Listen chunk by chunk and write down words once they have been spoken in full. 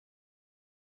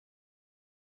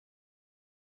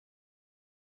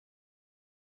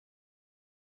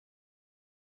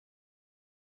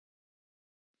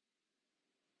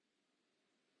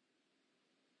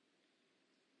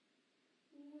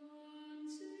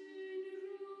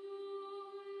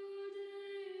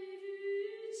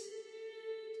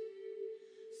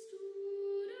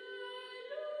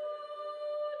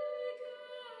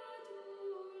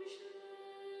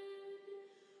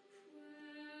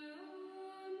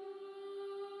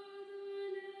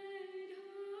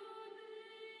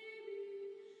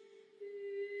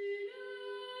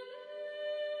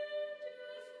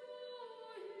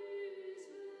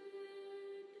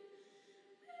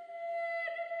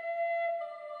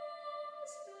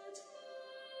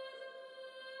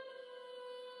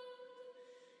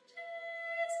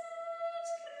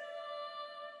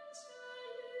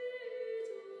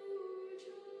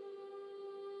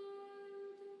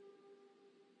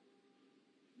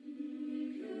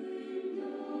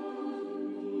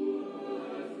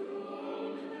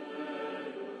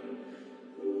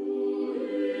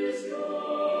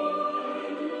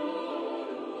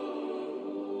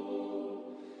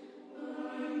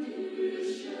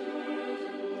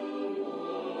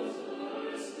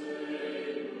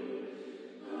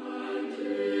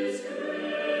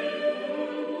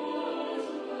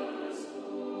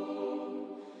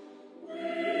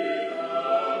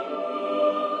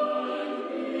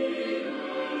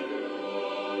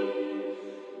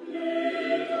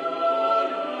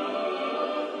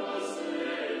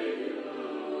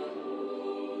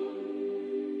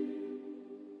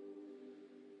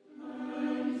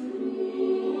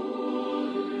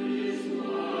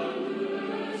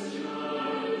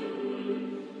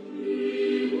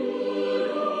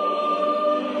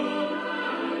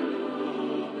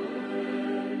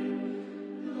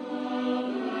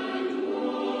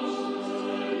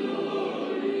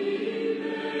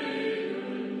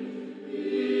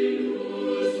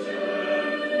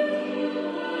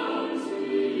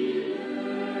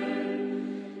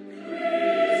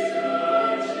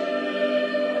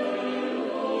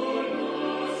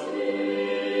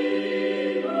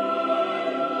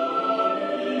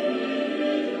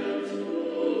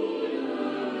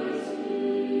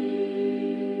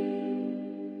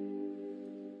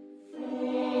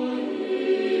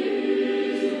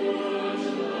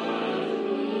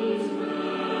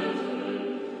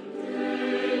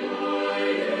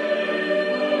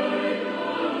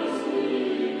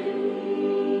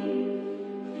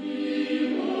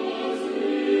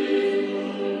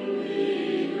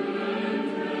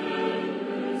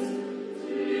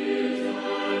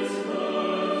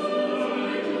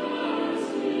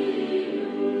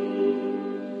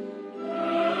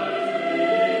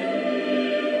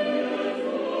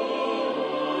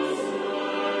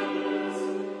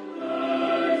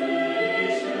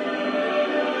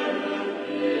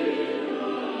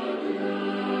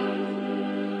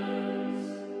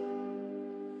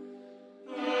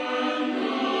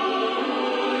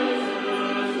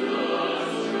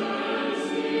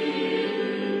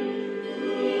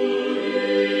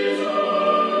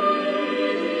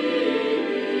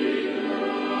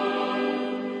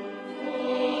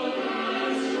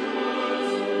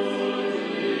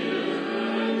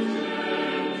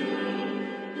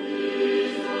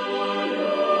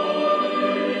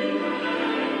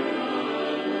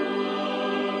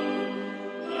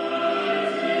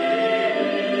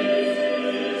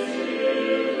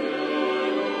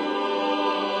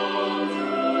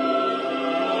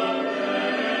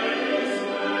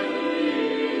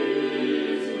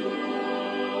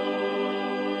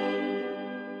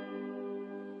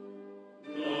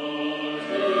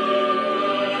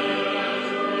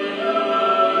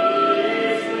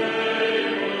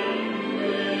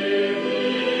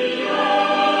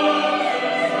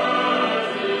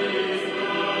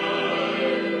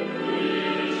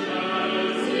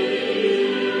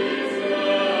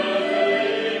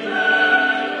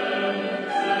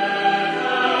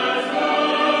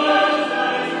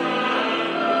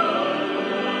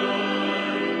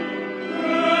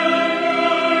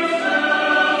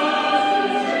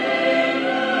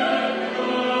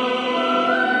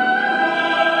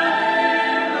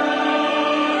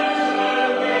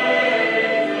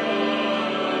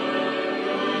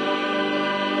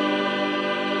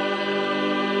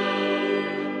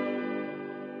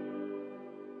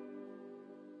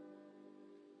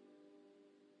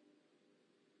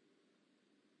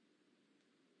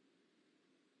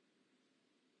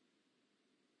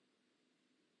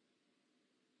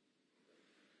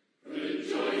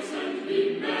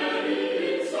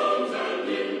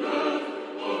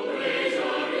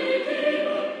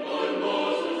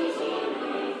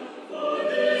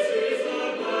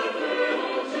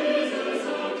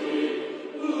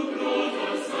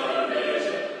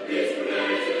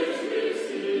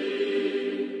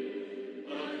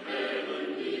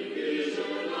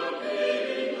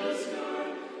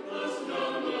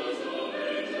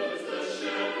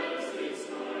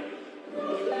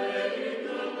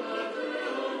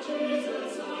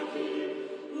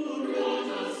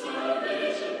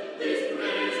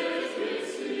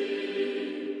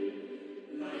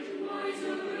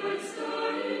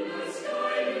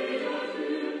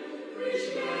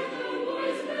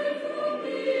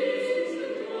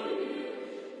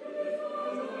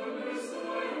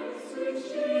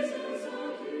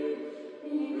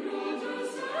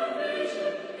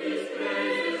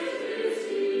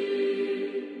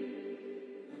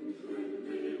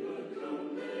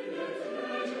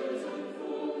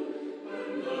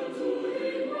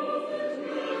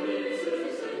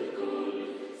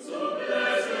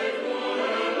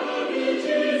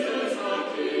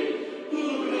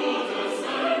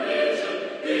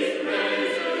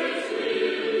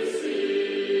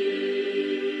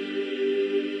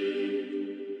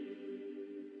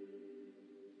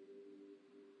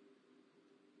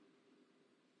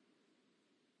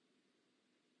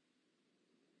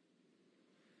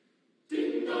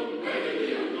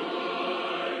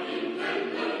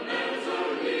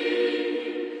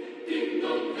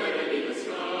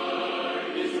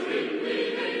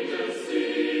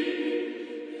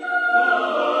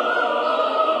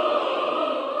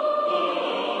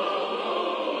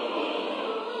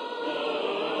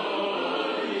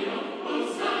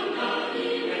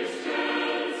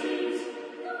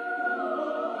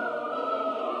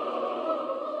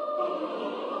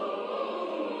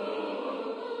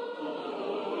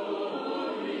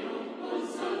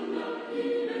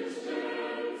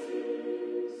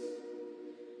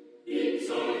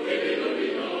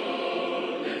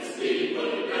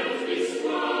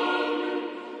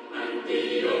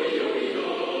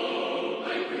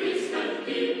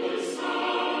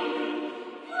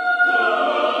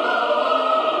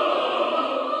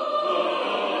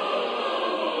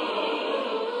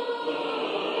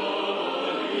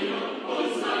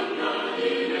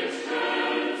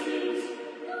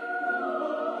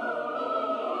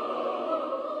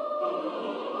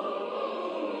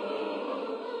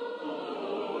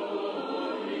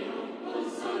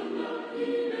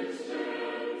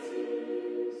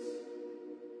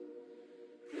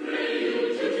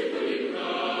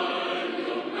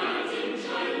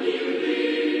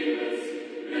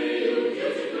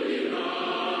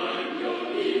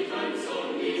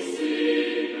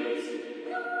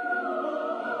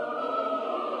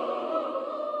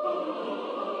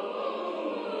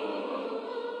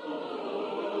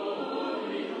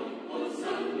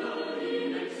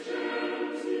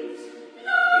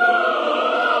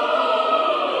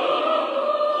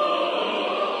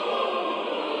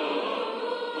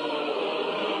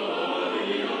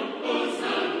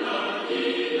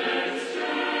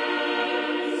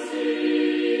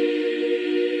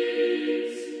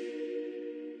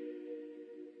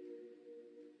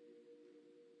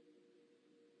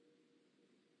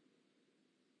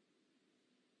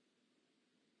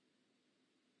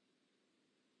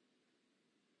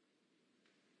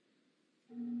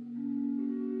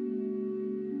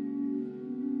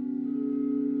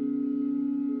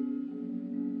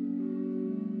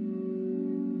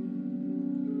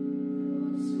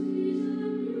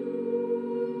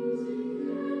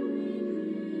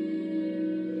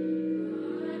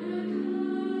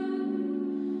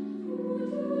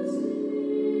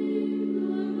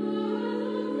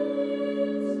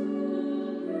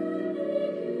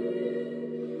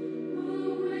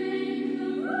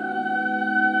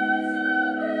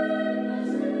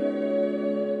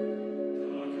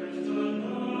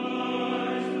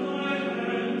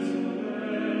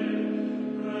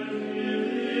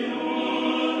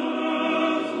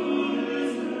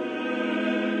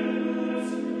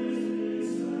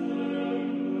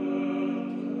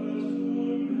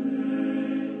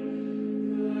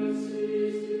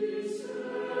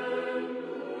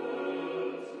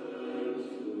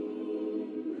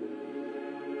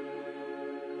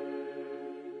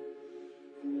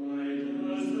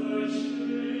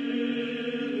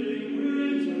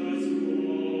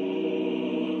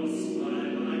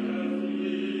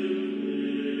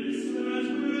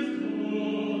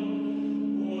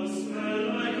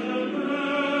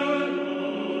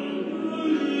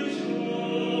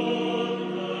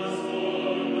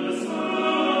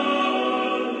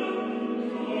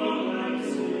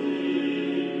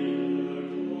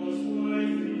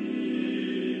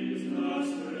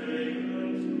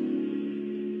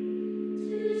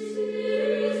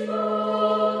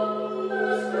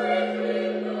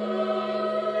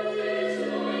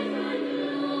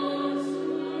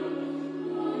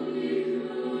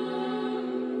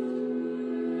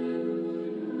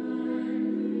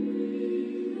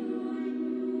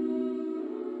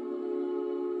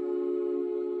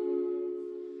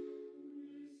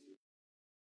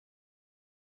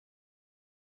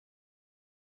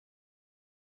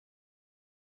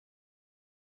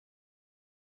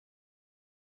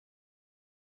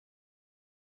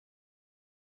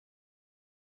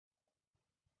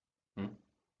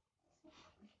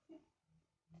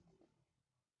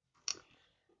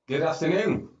Good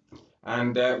afternoon,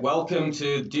 and welcome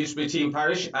to Dewsbury Team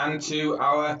Parish and to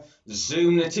our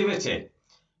Zoom Nativity.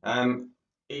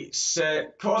 It's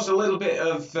caused a little bit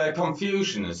of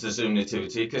confusion as the Zoom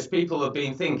Nativity because people have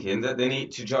been thinking that they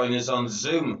need to join us on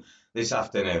Zoom this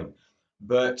afternoon.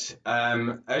 But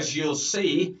as you'll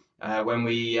see when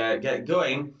we get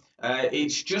going,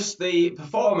 it's just the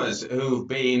performers who've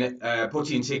been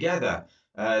putting together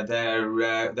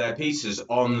their pieces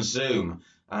on Zoom.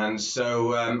 And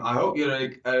so I hope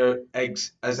you're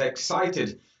as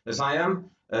excited as I am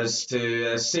as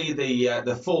to see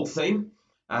the full theme.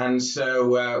 And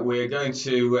so we're going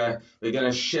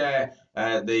to share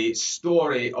the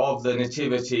story of the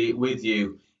Nativity with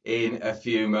you in a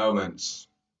few moments.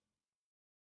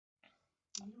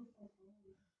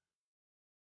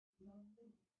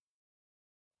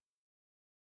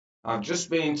 I've just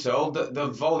been told that the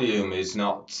volume is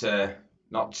not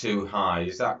too high.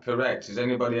 Is that correct? Is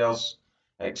anybody else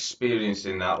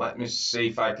experiencing that? Let me see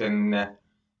if I can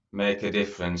make a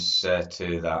difference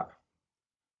to that.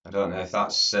 I don't know if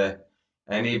that's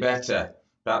any better.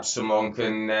 Perhaps someone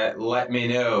can let me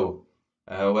know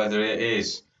whether it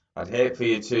is. I'd hate for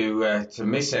you to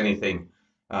miss anything,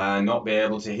 not be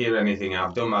able to hear anything.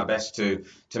 I've done my best to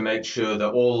make sure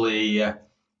that all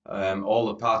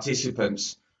the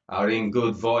participants are in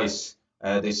good voice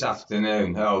this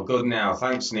afternoon. Oh, good now.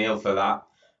 Thanks, Neil, for that.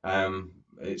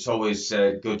 It's always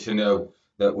good to know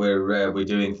that we're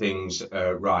doing things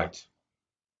right.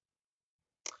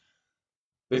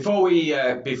 Before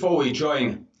we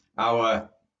join our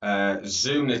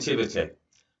Zoom Nativity,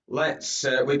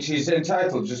 which is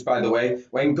entitled, just by the way,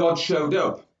 "When God Showed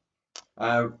Up,"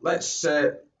 let's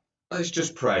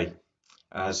just pray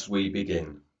as we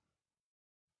begin.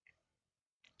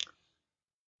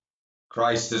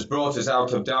 Christ has brought us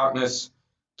out of darkness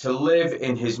to live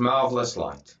in his marvelous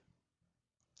light.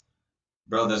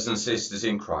 Brothers and sisters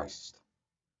in Christ,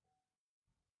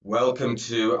 welcome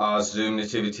to our Zoom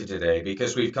Nativity today,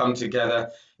 because we've come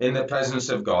together in the presence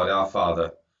of God our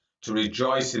Father to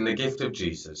rejoice in the gift of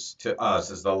Jesus to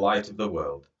us as the light of the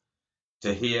world,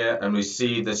 to hear and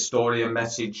receive the story and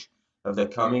message of the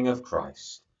coming of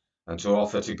Christ, and to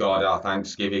offer to God our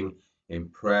thanksgiving in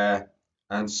prayer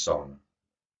and song.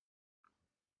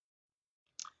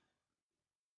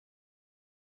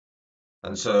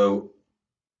 And so,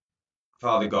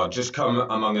 Father God, just come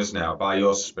among us now by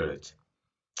your Spirit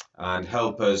and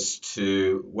help us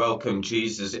to welcome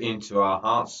Jesus into our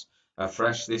hearts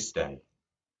afresh this day.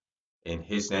 In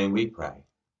his name we pray.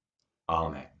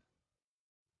 Amen.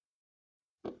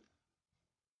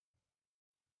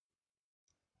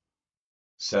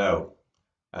 So,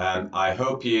 I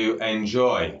hope you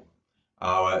enjoy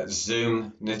our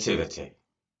Zoom Nativity.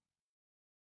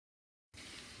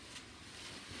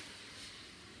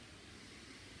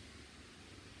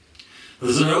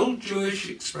 There's an old Jewish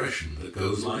expression that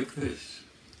goes like this: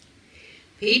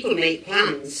 people make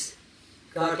plans,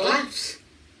 God laughs.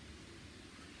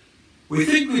 We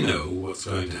think we know what's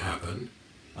going to happen,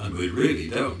 and we really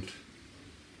don't.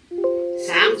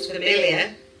 Sounds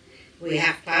familiar. We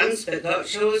have plans, but God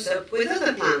shows up with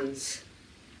other plans.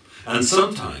 And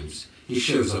sometimes he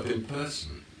shows up in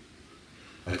person.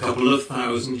 A couple of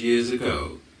 1,000 years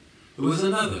ago, there was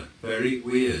another very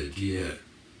weird year.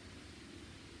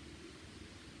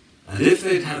 And if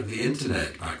they'd had the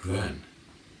internet back then,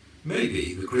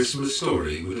 maybe the Christmas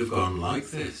story would have gone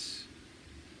like this.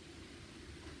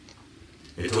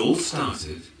 It all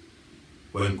started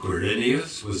when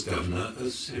Quirinius was governor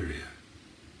of Syria.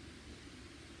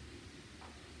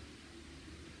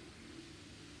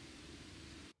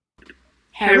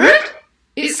 Herod?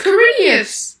 It's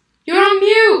Quirinius! You're on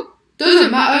mute!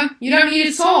 Doesn't matter, you don't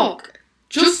need to talk.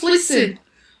 Just listen.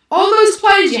 All those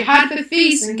plans you had for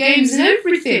feasts and games and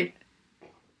everything,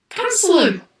 cancel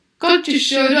them. God just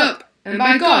showed up, and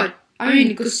by God, I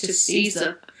mean Augustus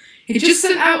Caesar. He just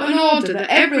sent out an order that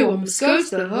everyone must go to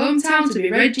their hometown to be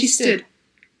registered.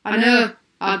 I know,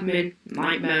 admin,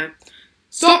 nightmare.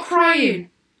 Stop crying.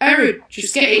 Herod,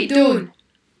 just get it done.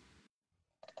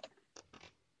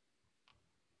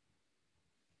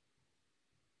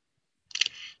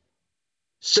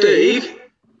 Steve?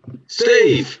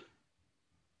 Steve?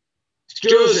 It's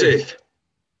Joseph.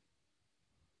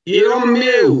 You're on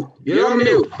mute. You're on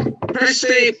mute. Press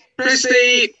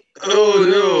the, oh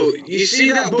no, you see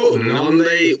that button on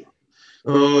the,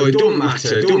 oh, it don't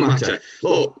matter.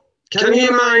 Look, can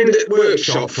you mind the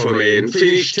workshop for me and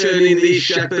finish turning these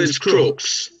shepherd's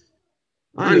crooks?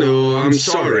 I know, I'm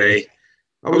sorry.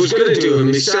 I was going to do them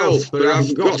myself, but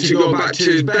I've got to go back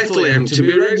to Bethlehem to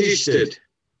be registered.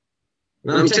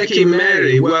 And I'm taking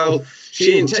Mary. Well,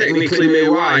 she ain't technically my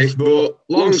wife, but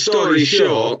long story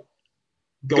short,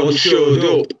 God showed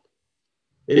up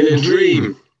in a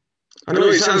dream. I know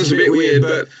it sounds a bit weird,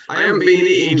 but I haven't been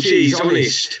eating cheese,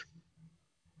 honest.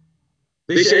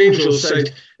 This angel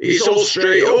said, it's all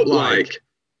straight up like,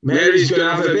 Mary's going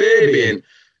to have a baby and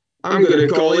I'm going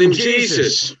to call him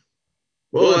Jesus.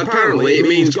 Well, apparently it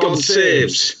means God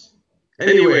saves.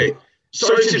 Anyway,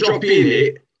 sorry to drop in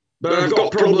it, but I've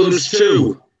got problems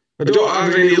too. I don't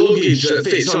have any luggage that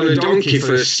fits on a donkey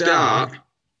for a start.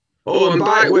 Oh, and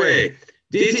by the way,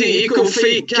 do you think you could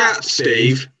feed cats,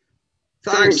 Steve?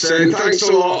 Thanks then, thanks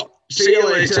a lot. See you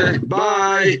later,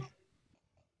 bye.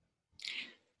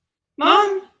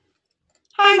 Mom?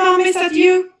 Hi, Mom, is that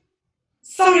you?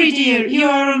 Sorry, dear, you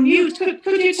are on mute.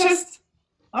 Could you just...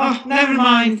 Oh, never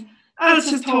mind. I'll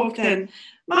just talk then.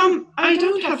 Mom, I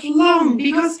don't have long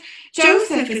because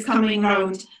Joseph is coming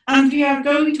round and we are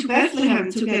going to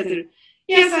Bethlehem together.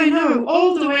 Yes, I know,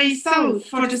 all the way south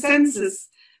for the census.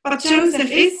 But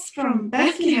Joseph is from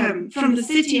Bethlehem, from the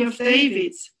city of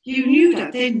David. You knew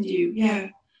that, didn't you? Yeah.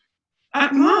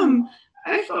 Mom,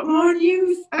 I've got more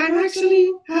news. I'm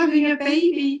actually having a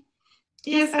baby.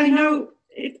 Yes, I know.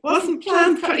 It wasn't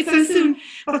planned quite so soon,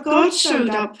 but God showed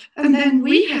up, and then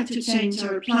we had to change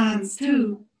our plans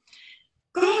too.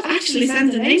 God actually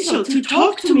sent an angel to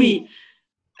talk to me.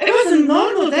 It was a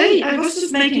normal day. I was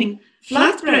just making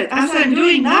flatbread, as I'm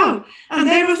doing now, and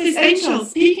there was this angel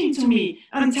speaking to me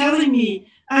and telling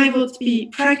me I would be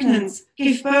pregnant,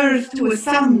 give birth to a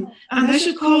son, and I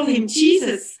should call him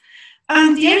Jesus.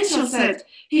 And the angel said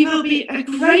he will be a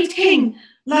great king,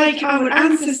 like our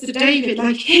ancestor David,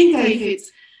 like King David.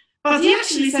 But he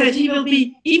actually said he will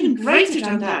be even greater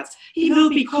than that. He will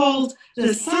be called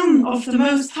the Son of the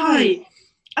Most High.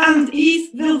 And he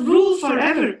will rule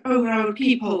forever over our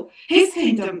people. His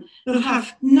kingdom will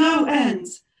have no end.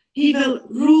 He will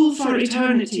rule for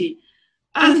eternity.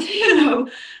 And,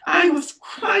 I was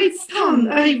quite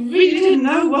stunned. I really didn't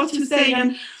know what to say.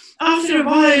 And after a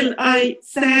while, I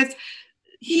said,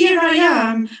 here I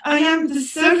am the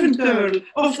servant girl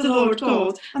of the Lord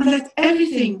God, and let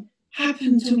everything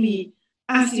happen to me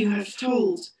as you have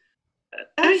told.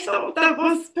 I thought that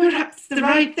was perhaps the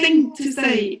right thing to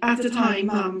say at the time,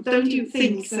 Mum. Don't you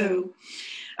think so?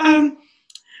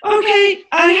 Okay,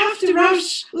 I have to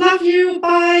rush. Love you.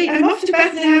 Bye. I'm off to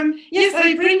Bethlehem. Yes,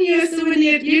 I bring you a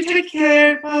souvenir. You take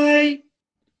care. Bye.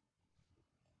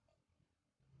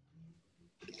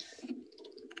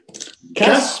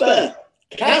 Casper!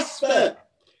 Casper!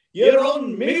 You're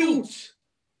on mute!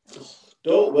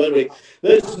 Don't worry,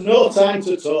 there's no time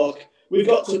to talk. We've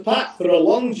got to pack for a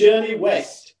long journey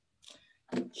west.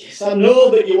 Yes, I know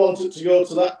that you wanted to go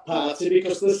to that party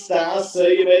because the stars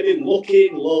say you may be lucky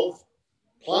in love.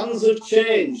 Plans have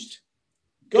changed.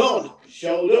 God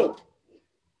showed up.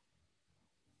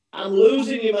 I'm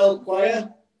losing you,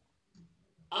 Melchior.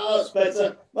 Ah, that's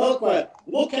better. Melchior,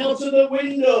 look out of the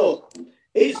window.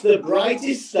 It's the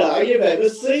brightest star you've ever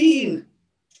seen.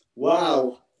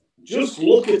 Wow, just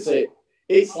look at it.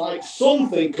 It's like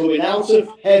something coming out of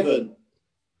heaven.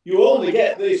 You only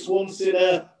get this once in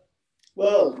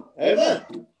ever.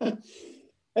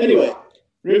 Anyway,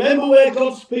 remember where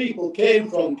God's people came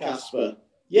from, Casper?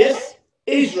 Yes,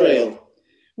 Israel.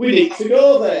 We need to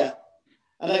go there.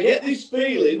 And I get this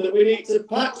feeling that we need to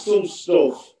pack some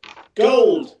stuff.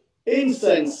 Gold,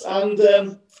 incense,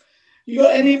 and you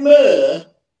got any myrrh?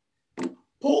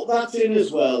 Put that in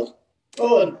as well.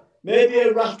 Oh, and maybe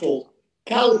a rattle,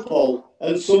 calpol,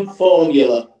 and some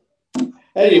formula.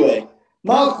 Anyway,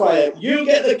 Malchoir, you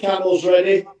get the camels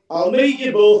ready. I'll meet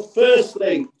you both first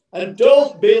thing. And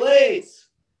don't be late.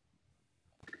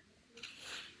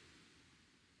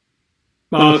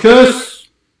 Marcus?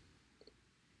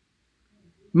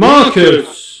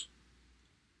 Marcus?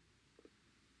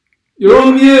 You're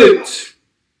on mute.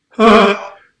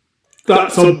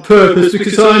 That's on purpose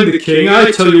because I'm the king.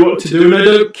 I tell you what to do and I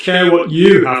don't care what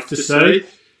you have to say.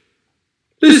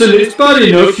 Listen, it's bad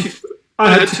enough if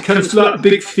I had to cancel that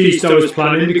big feast I was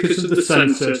planning because of the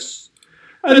census.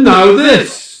 And now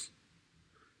this.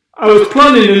 I was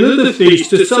planning another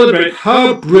feast to celebrate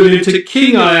how brilliant a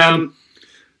king I am.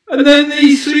 And then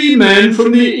these three men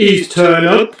from the east turn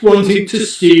up wanting to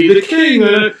see the king.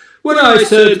 And when I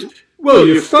said, well,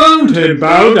 you found him,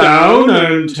 bow down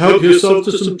and help yourself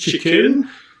to some chicken,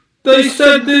 they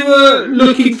said they were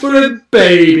looking for a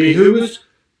baby who was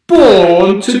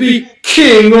born to be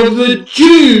king of the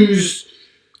Jews.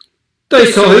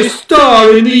 They saw his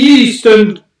star in the east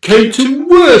and came to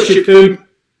worship him.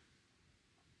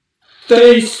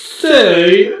 They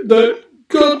say that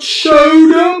God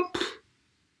showed up.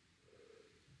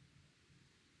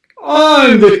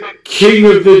 I'm the king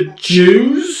of the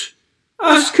Jews.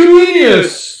 Ask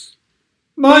Quirinius.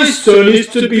 My son is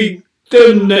to be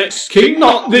the next king,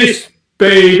 not this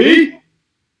baby.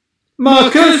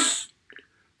 Marcus,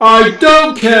 I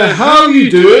don't care how you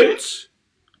do it,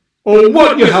 or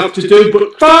what you have to do,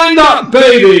 but find that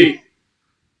baby.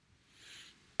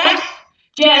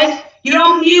 Jeff, you're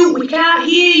on mute, we can't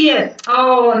hear you.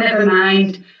 Oh, never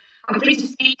mind. I'm pretty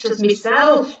speechless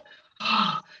myself.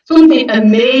 Something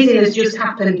amazing has just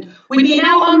happened. We've been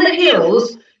out on the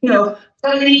hills,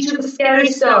 telling each other scary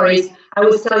stories. I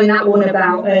was telling that one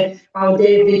about how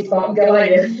David fought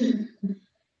Goliath.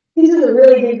 He does a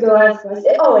really good Goliath voice.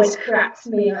 It always cracks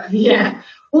me up. Yeah.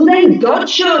 Well, then God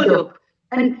showed up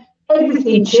and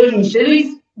everything changed. There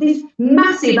was this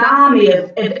massive army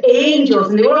of angels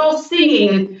and they were all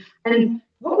singing. And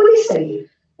what were they saying?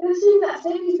 They were saying that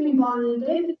Savior's been born in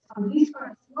David's town. He's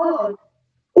Christ's Lord.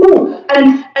 Oh,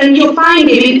 and you'll find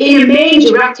him in a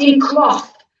manger wrapped in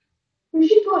cloth. We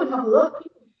should go and have a look.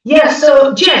 Yeah,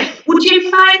 so Jeff, would you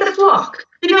find the flock?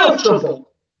 They're no trouble.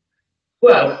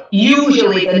 Well,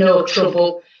 usually they're no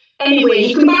trouble. Anyway,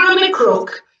 you can borrow my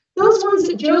crook. Those ones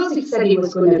that Joseph said he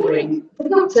was going to bring, they've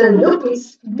not turned up.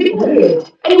 It's a bit weird.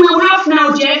 Anyway, we're off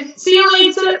now, Jeff. See you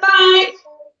later. Bye.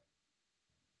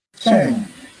 10.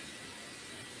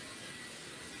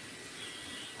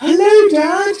 Hello,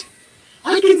 Dad.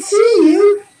 I can see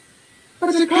you,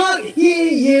 but I can't hear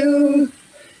you.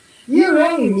 You're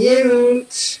on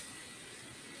mute.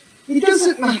 It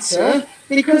doesn't matter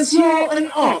because you're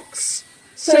an ox,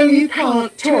 so you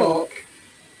can't talk.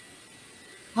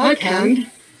 I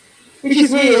can, which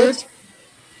is weird.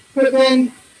 But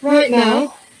then, right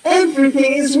now,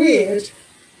 everything is weird.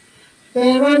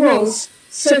 There I was,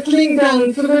 settling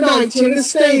down for the night in the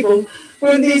stable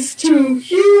when these two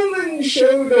humans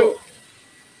showed up.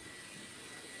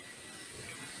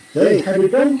 They had a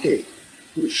donkey,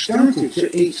 which started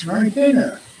to eat my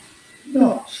dinner.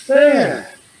 Not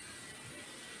fair.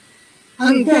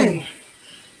 And then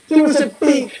there was a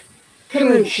big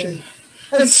commotion,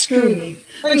 and screaming,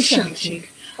 and shouting,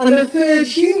 and a third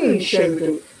human showed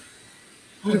up.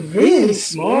 A really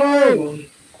small one,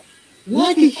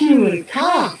 like a human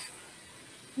calf,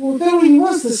 although he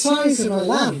was the size of a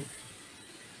lamb.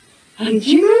 And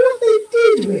you know what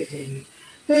they did with him?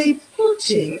 They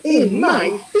put him in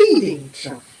my feeding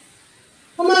trough.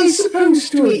 Am I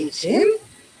supposed to eat him?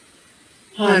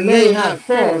 I may have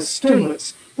 4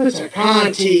 stomachs, but I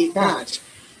can't eat that.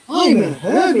 I'm a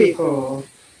herbivore.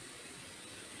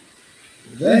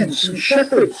 Then some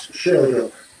shepherds showed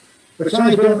up, but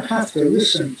I don't have to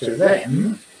listen to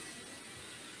them.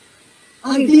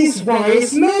 And these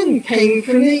wise men came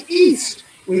from the east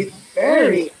with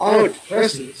very odd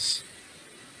presents.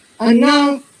 And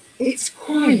now it's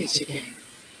quiet again.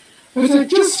 But I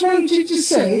just wanted to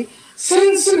say,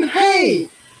 send some hay,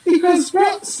 because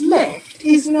what's left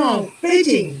is now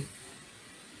bedding.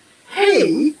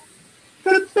 Hay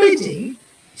for bedding?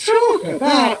 Talk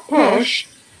about posh.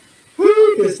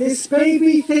 Who does this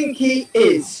baby think he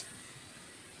is?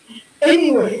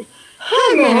 Anyway,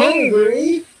 I'm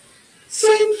hungry.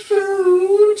 Send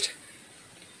food.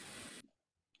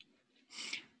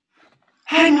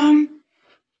 Hi, Mum.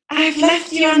 I've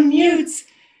left you on mute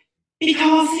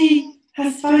because he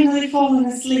has finally fallen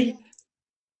asleep.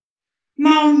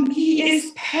 Mum, he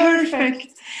is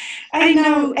perfect. I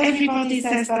know everybody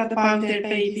says that about their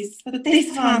babies, but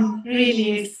this one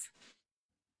really is.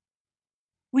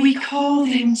 We call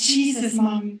him Jesus,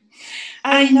 Mum.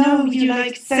 I know you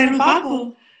like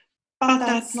Zerubbabel, but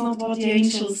that's not what the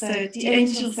angel said. The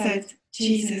angel said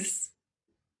Jesus.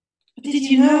 But did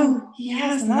you know he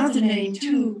has another name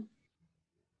too?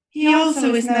 He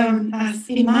also is known as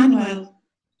Emmanuel,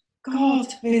 God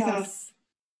with us.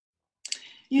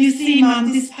 You see,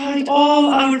 Mum, despite all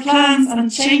our plans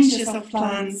and changes of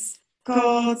plans,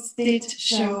 God did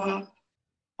show up,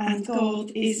 and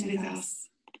God is with us.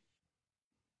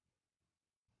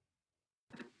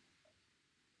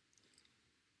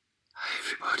 Hi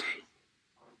everybody.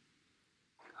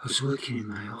 I was working in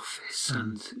my office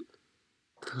and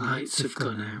the lights have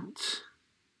gone out.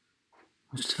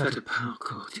 I must have had a power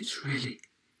cut. It's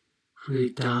really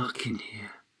dark in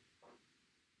here.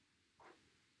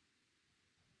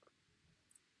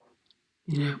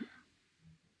 You know,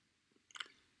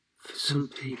 for some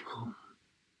people,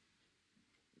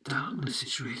 darkness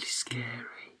is really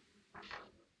scary.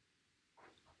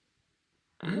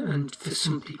 And for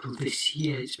some people this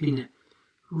year, it's been a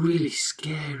really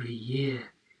scary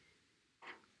year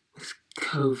with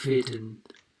COVID and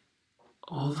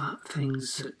all that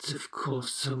things that have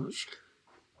caused so much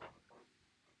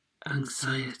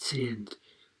anxiety and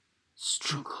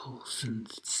struggles and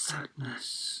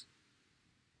sadness.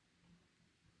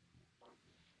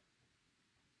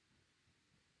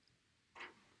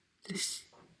 This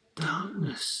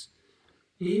darkness,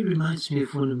 it reminds me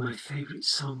of one of my favourite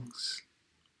songs.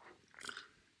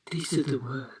 These are the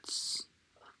words.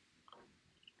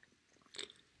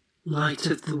 Light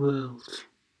of the world,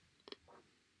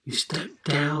 you stepped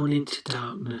down into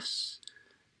darkness,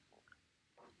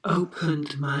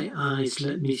 opened my eyes,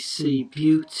 let me see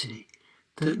beauty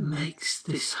that makes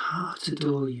this heart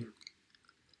adore you,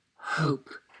 hope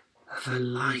of a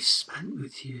life spent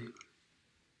with you.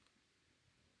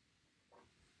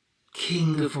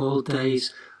 King of all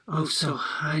days, oh so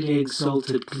highly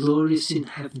exalted, glorious in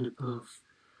heaven above,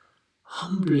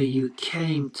 humbly you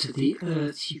came to the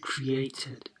earth you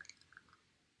created,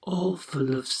 all for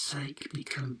love's sake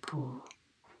become poor.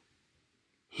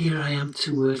 Here I am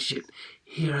to worship,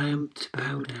 here I am to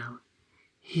bow down,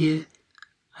 here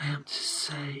I am to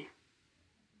say,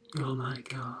 you're my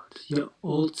God, you're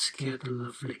altogether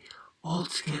lovely,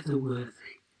 altogether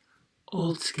worthy,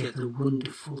 altogether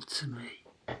wonderful to me.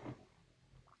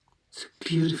 It's a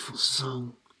beautiful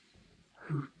song,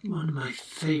 one of my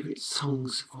favourite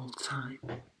songs of all time.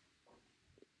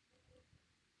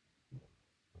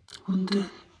 I wonder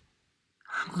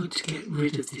how I'm going to get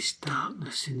rid of this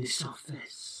darkness in this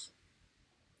office.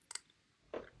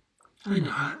 I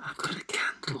know, I've got a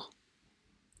candle.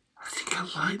 I think I'll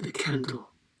light the candle.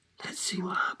 Let's see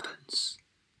what happens.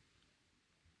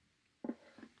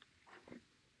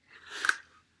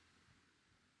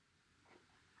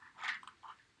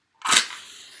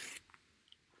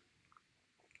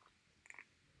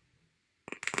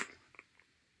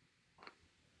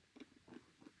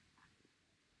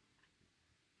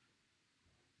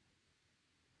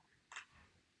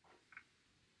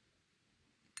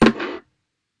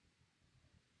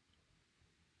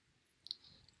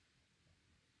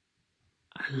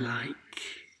 I like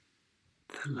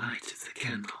the light of the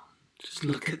candle. Just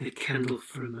look at the candle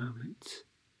for a moment.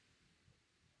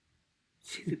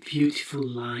 See the beautiful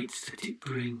light that it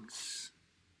brings.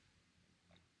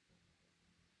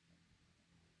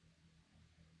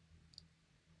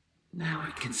 Now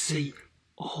I can see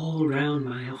all round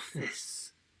my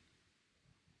office.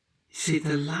 You see,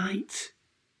 the light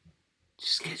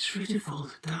just gets rid of all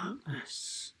the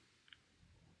darkness.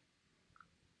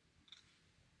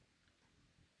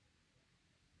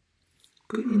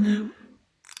 But you know,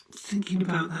 thinking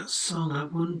about that song, I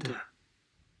wonder,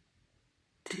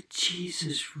 did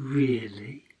Jesus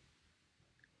really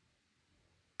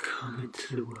come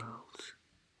into the world?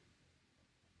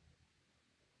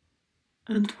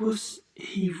 And was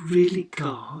he really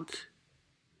God?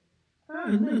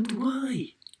 And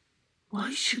why?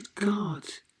 Why should God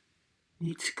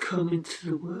need to come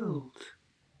into the world?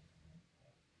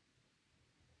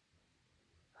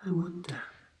 I wonder.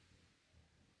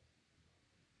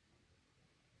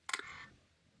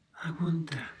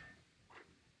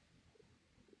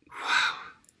 Wow,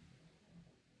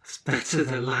 it's better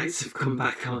the lights have come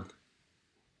back on.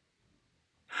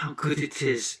 How good it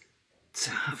is to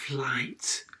have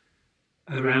light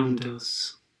around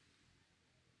us.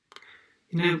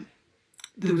 You know,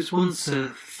 there was once a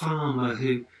farmer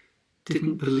who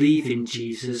didn't believe in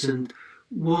Jesus, and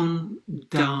one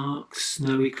dark,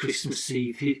 snowy Christmas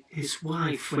Eve, his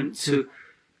wife went to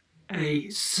a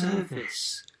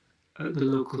service at the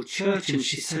local church, and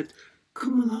she said,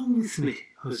 "Come along with me,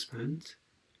 husband."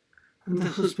 And the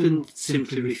husband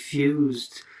simply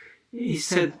refused. He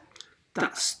said,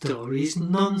 "That story is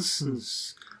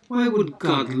nonsense. Why would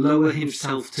God lower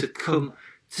himself to come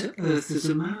to earth as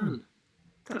a man?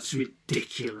 That's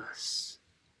ridiculous."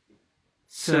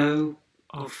 So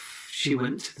off she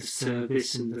went to the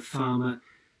service, and the farmer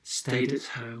stayed at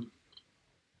home.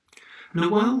 And a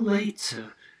while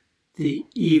later, the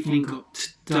evening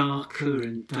got darker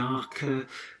and darker,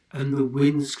 and the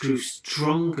winds grew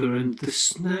stronger, and the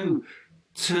snow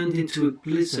turned into a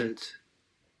blizzard.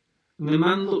 And the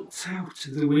man looked out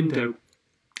of the window,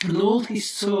 and all he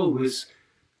saw was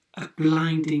a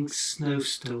blinding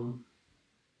snowstorm.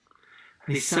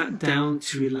 And he sat down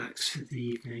to relax for the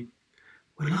evening,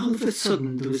 when all of a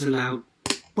sudden there was a loud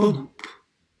bump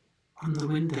on the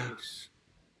windows.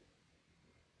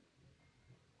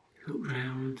 He looked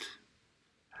round,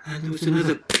 and then there was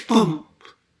another bump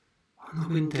on the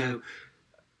window,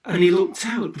 and he looked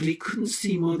out, but he couldn't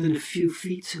see more than a few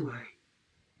feet away.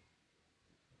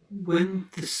 When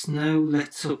the snow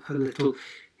let up a little,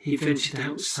 he ventured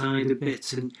outside a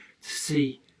bit and to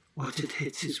see what had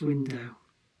hit his window.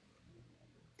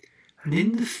 And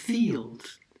in the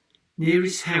field near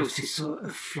his house he saw a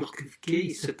flock of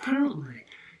geese. Apparently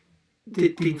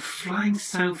they'd been flying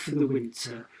south for the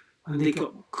winter when they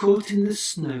got caught in the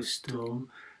snowstorm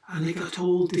and they got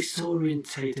all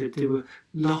disorientated. They were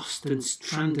lost and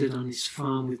stranded on his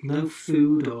farm with no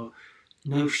food or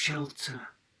no shelter.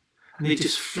 And they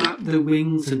just flapped their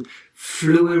wings and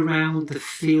flew around the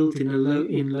field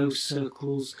in low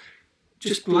circles,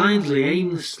 just blindly,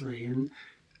 aimlessly, and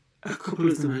a couple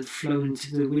of them had flown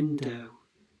into the window.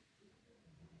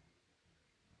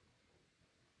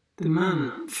 The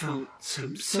man felt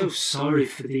so sorry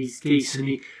for these geese, and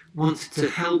he wanted to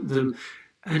help them,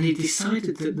 and he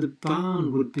decided that the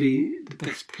barn would be the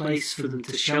best place for them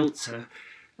to shelter.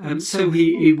 So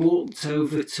he walked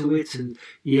over to it and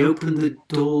he opened the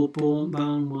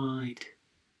barn wide.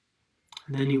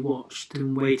 And then he watched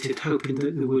and waited, hoping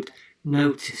that they would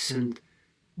notice and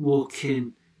walk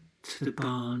in to the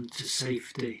barn to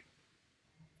safety.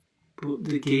 But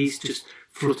the geese just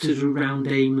fluttered around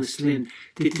aimlessly and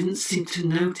they didn't seem to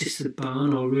notice the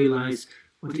barn or realise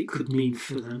what it could mean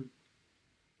for them.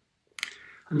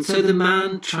 And so the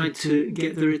man tried to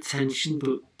get their attention,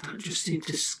 but that just seemed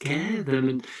to scare them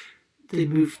and they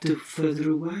moved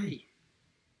further away.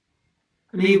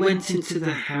 And he went into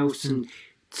the house and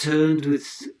turned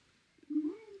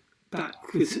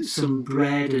back with some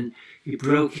bread, and he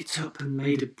broke it up and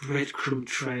made a breadcrumb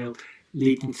trail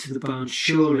leading to the barn.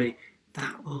 Surely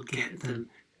that will get them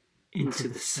into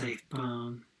the safe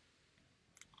barn.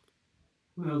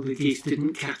 Well, the geese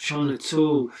didn't catch on at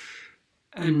all,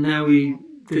 and now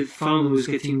the farmer was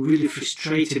getting really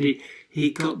frustrated. He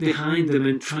got behind them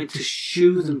and tried to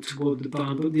shoo them toward the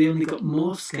barn, but they only got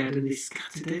more scared and they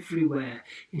scattered everywhere,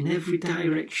 in every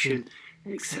direction,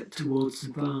 except towards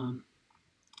the barn.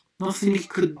 Nothing he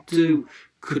could do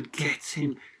could get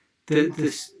him,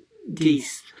 the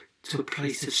geese, to a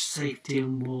place of safety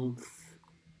and warmth.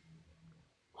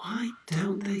 Why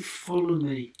don't they follow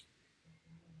me?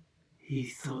 He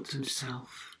thought to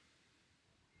himself.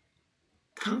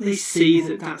 Can't they see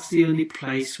that that's the only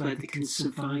place where they can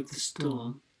survive the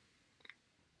storm?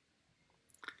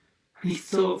 And he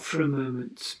thought for a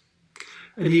moment,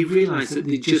 and he realised that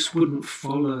they just wouldn't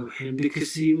follow him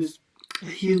because he was a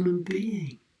human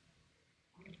being.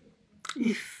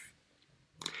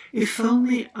 If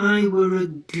only I were a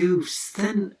goose,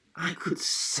 then I could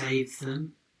save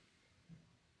them,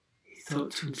 he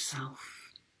thought to himself.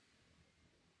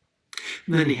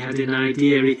 Then he had an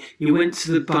idea. He went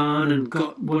to the barn and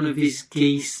got one of his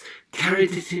geese,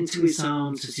 carried it into his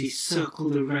arms as he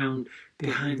circled around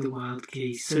behind the wild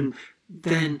geese, and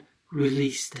then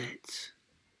released it.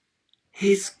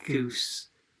 His goose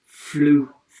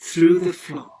flew through the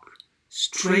flock,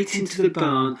 straight into the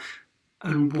barn,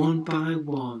 and one by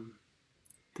one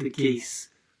the geese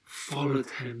followed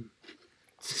him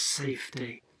to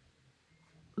safety.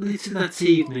 Later that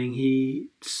evening he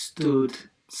stood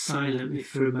silently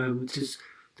for a moment as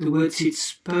the words he'd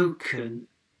spoken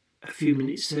a few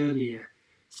minutes earlier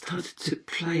started to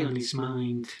play on his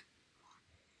mind.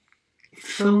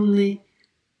 If only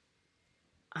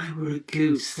I were a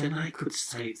goose, then I could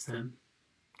save them,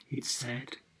 he'd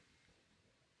said.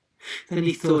 Then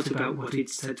he thought about what he'd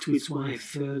said to his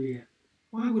wife earlier.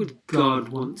 Why would God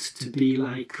want to be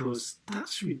like us?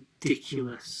 That's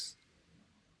ridiculous.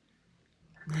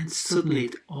 And then suddenly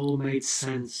it all made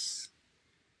sense.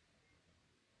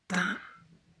 That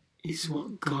is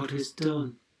what God has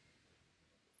done.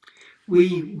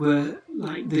 We were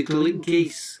like the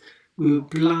geese. We were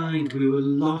blind, we were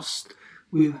lost,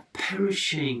 we were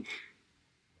perishing.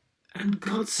 And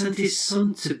God sent his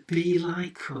Son to be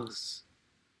like us,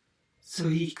 so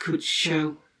he could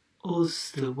show us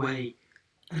the way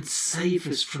and save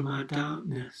us from our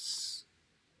darkness.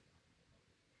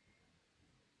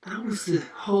 That was the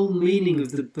whole meaning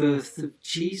of the birth of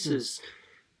Jesus.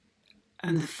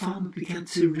 And the farmer began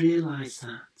to realise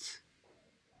that.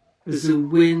 As the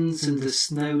winds and the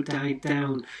snow died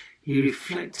down, he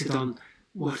reflected on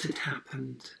what had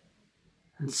happened.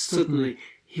 And suddenly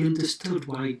he understood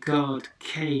why God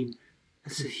came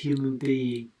as a human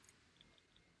being.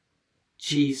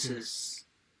 Jesus.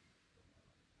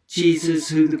 Jesus,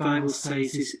 who the Bible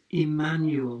says is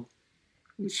Emmanuel,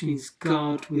 which means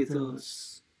God with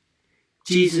us.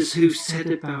 Jesus, who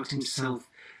said about himself,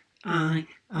 I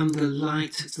am the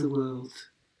light of the world.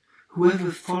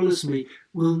 Whoever follows me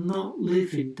will not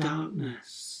live in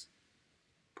darkness,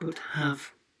 but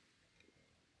have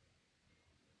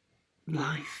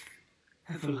life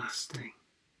everlasting.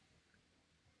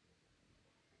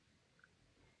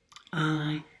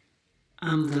 I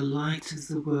am the light of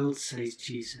the world, says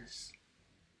Jesus.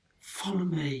 Follow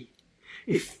me.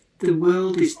 If the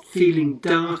world is feeling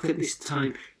dark at this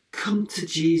time, come to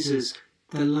Jesus,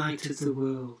 the light of the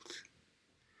world.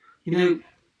 You know,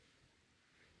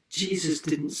 Jesus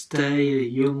didn't stay a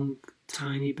young,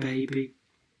 tiny baby.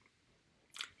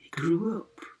 He grew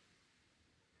up.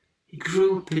 He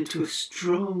grew up into a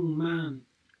strong man.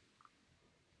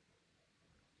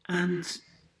 And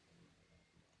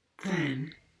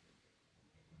then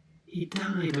he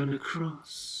died on a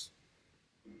cross.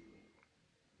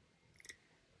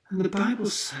 And the Bible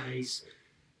says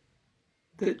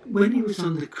that when he was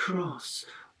on the cross,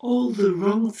 all the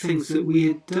wrong things that we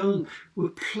had done were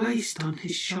placed on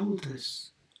his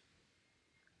shoulders.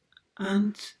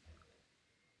 And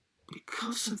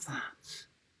because of that,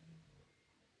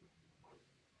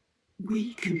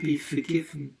 we can be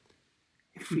forgiven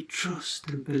if we trust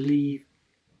and believe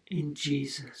in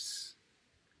Jesus,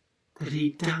 that he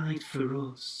died for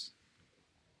us.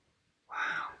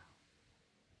 Wow.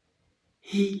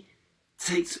 He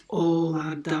takes all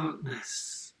our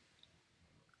darkness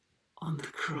on the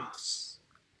cross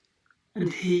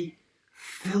and he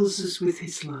fills us with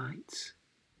his light.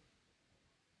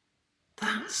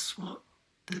 That's what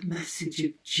the message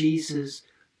of Jesus,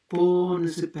 born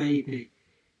as a baby,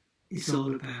 is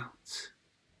all about.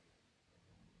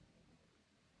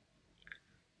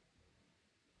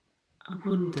 I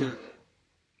wonder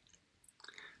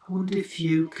if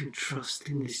you can trust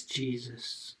in this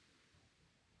Jesus.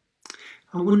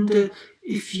 I wonder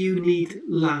if you need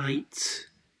light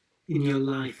in your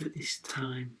life at this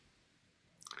time.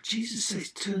 Jesus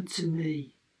says, turn to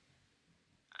me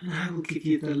and I will give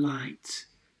you the light,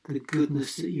 the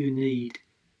goodness that you need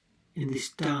in this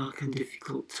dark and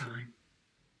difficult time.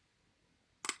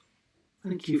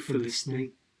 Thank you for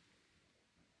listening.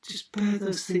 Just bear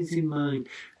those things in mind,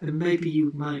 and maybe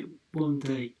you might one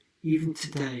day, even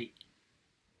today,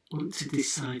 want to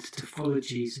decide to follow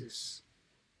Jesus,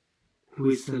 who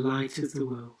is the light of the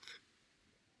world.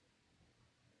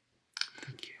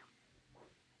 Thank you.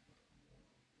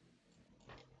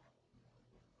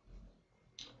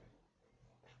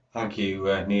 Thank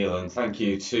you, Neil, and thank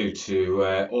you too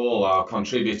to all our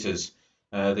contributors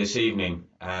this evening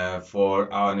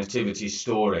for our nativity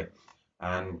story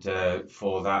and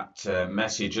for that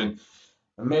message. And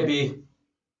maybe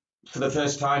for the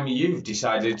first time you've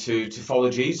decided to follow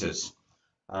Jesus,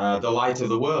 the light of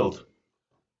the world.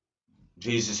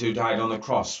 Jesus who died on the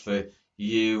cross for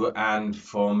you and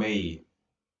for me,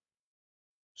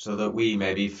 so that we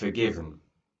may be forgiven.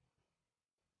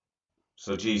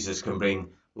 So Jesus can bring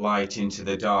light into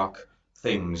the dark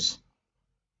things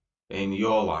in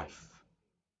your life.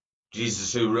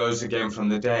 Jesus who rose again from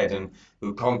the dead and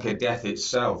who conquered death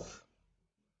itself.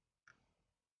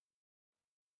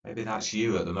 Maybe that's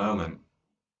you at the moment.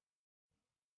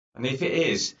 And if it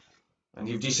is, and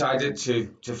you've decided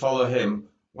to follow him,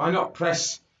 why not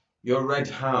press your red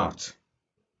heart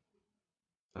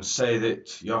and say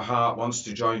that your heart wants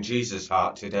to join Jesus'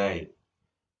 heart today?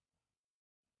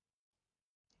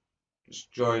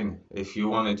 Just join if you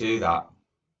want to do that.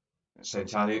 It's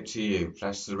entirely up to you.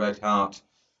 Press the red heart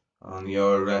on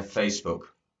your Facebook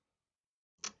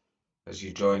as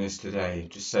you join us today.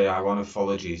 Just say, I want to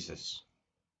follow Jesus.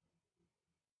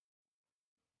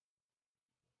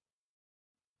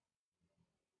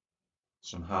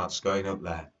 Some hearts going up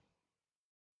there.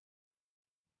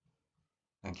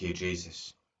 Thank you,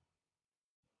 Jesus.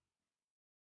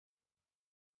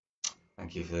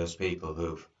 Thank you for those people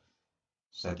who've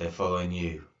said they're following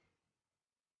you.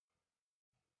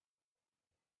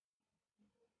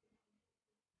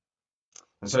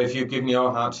 And so if you've given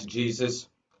your heart to Jesus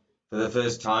for the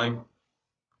first time,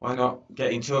 why not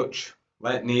get in touch?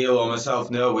 Let Neil or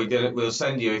myself know. We'll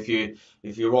send you,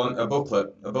 if you want, a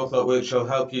booklet which will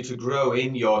help you to grow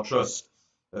in your trust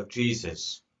of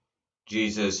Jesus.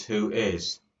 Jesus who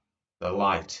is the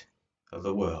light of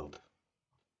the world.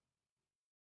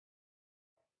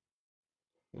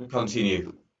 We'll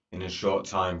continue in a short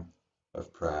time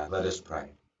of prayer. Let us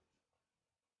pray.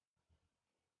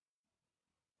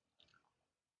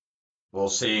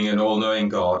 All-seeing and all-knowing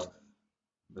God,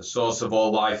 the source of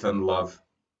all life and love,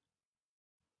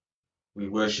 we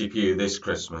worship you this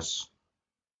Christmas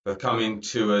for coming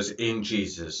to us in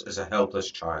Jesus as a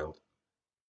helpless child,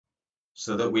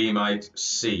 so that we might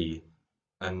see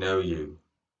and know you.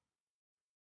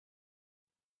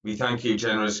 We thank you,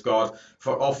 generous God,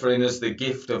 for offering us the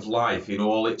gift of life in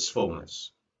all its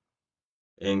fullness,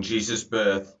 in Jesus'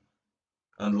 birth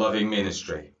and loving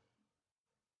ministry,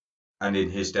 and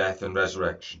in his death and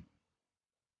resurrection.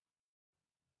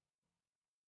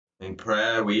 In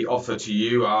prayer, we offer to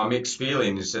you our mixed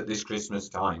feelings at this Christmas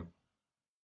time,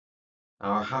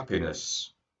 our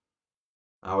happiness,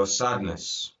 our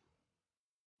sadness,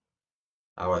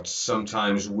 our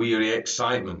sometimes weary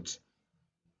excitement,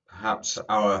 perhaps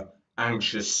our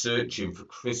anxious searching for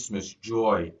Christmas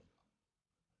joy.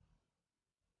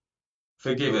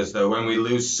 Forgive us, though, when we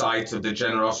lose sight of the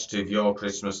generosity of your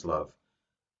Christmas love,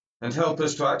 and help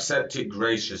us to accept it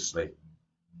graciously,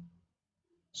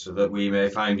 so that we may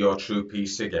find your true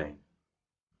peace again.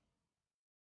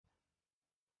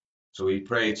 So we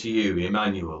pray to you,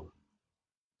 Emmanuel,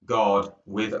 God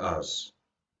with us,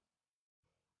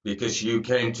 because you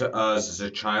came to us as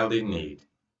a child in need,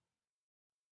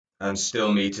 and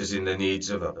still meet us in the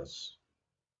needs of others.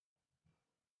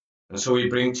 And so we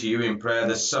bring to you in prayer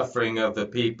the suffering of the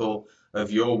people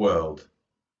of your world,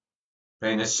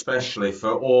 praying especially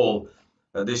for all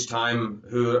at this time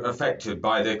who are affected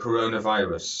by the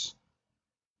coronavirus,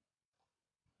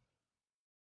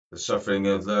 the suffering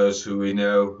of those who we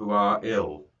know who are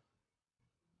ill,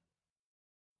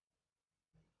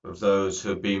 of those who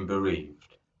have been bereaved.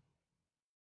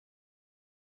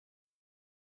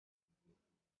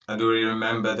 And we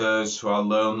remember those who are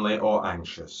lonely or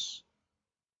anxious,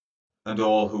 and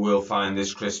all who will find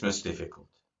this Christmas difficult.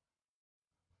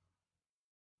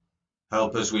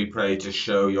 Help us, we pray, to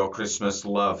show your Christmas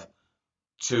love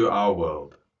to our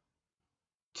world,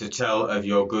 to tell of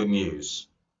your good news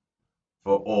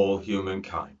for all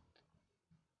humankind.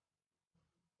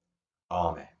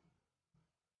 Amen.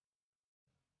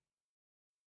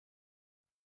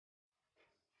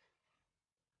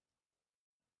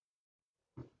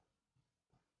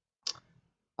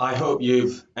 I hope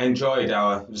you've enjoyed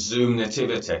our Zoom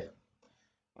Nativity.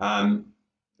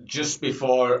 Just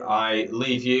before I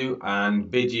leave you and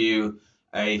bid you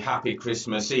a happy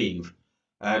Christmas Eve,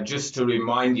 just to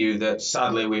remind you that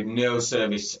sadly we've no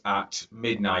service at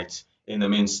midnight in the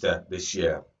Minster this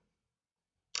year.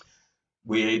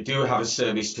 We do have a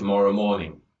service tomorrow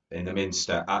morning in the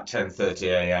Minster at 10:30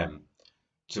 a.m,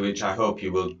 to which I hope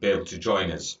you will be able to join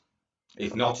us.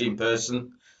 If not in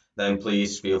person, then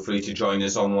please feel free to join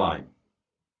us online,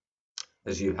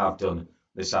 as you have done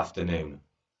this afternoon.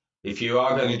 If you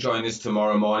are going to join us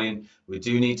tomorrow morning, you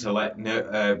do need to let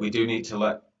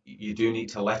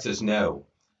us know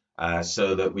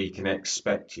so that we can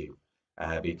expect you,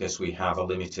 because we have a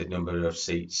limited number of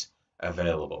seats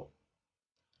available.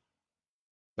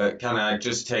 But can I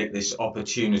just take this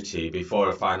opportunity before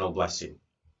a final blessing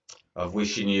of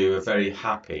wishing you a very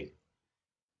happy,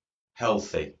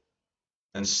 healthy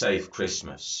and safe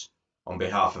Christmas on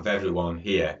behalf of everyone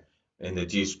here in the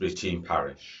Dewsbury Team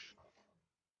Parish.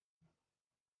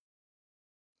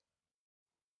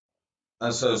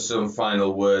 And so some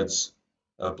final words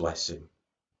of blessing.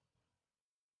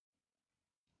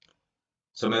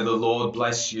 So may the Lord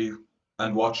bless you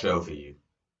and watch over you.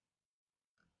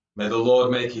 May the Lord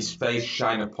make his face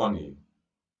shine upon you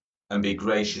and be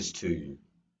gracious to you.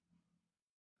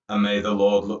 And may the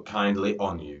Lord look kindly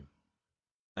on you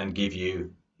and give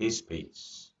you his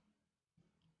peace.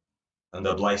 And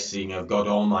the blessing of God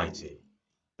Almighty,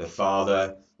 the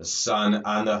Father, the Son,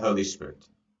 and the Holy Spirit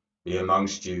be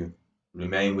amongst you,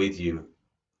 remain with you,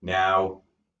 now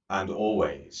and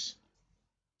always.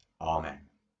 Amen.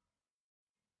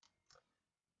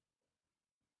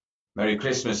 Merry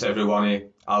Christmas, everyone.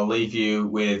 I'll leave you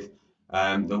with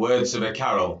the words of a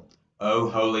carol, O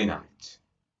Holy Night.